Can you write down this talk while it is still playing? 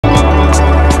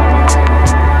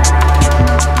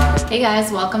Hey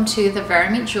guys, welcome to the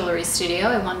VeraMeat Jewelry Studio.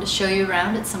 I wanted to show you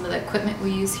around at some of the equipment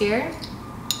we use here.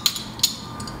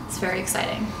 It's very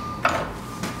exciting.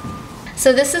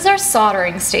 So this is our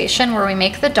soldering station where we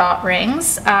make the dot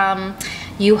rings.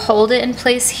 You hold it in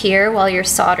place here while you're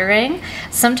soldering.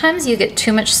 Sometimes you get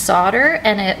too much solder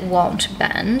and it won't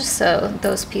bend, so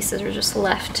those pieces are just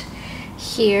left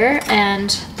here. And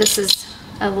this is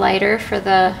a lighter for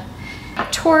the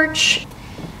torch.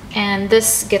 And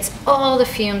this gets all the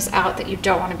fumes out that you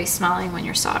don't want to be smelling when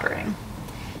you're soldering.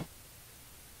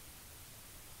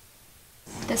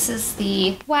 This is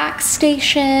the wax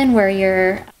station where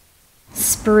your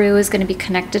sprue is going to be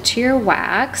connected to your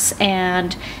wax,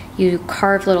 and you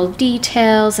carve little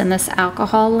details, and this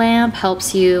alcohol lamp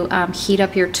helps you heat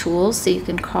up your tools so you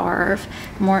can carve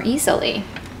more easily.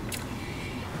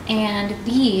 And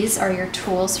these are your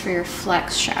tools for your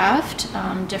flex shaft,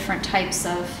 different types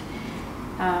of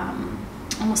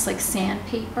almost like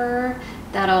sandpaper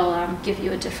that'll give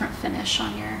you a different finish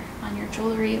on your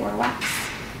jewelry or wax.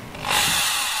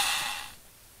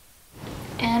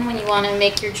 And when you want to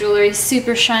make your jewelry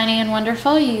super shiny and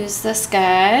wonderful, you use this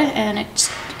guy, and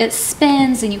it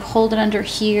spins, and you hold it under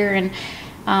here and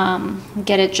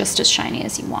get it just as shiny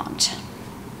as you want.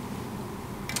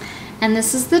 And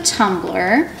this is the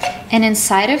tumbler, and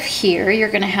inside of here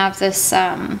you're going to have this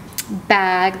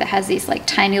bag that has these like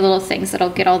tiny little things that'll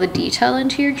get all the detail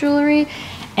into your jewelry,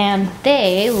 and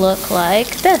they look like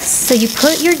this. So you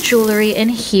put your jewelry in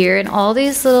here, and all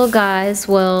these little guys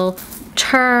will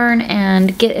turn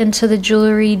and get into the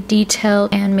jewelry detail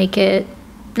and make it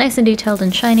nice and detailed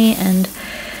and shiny and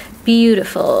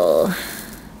beautiful.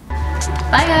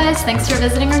 Bye guys, thanks for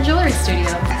visiting our jewelry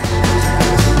studio.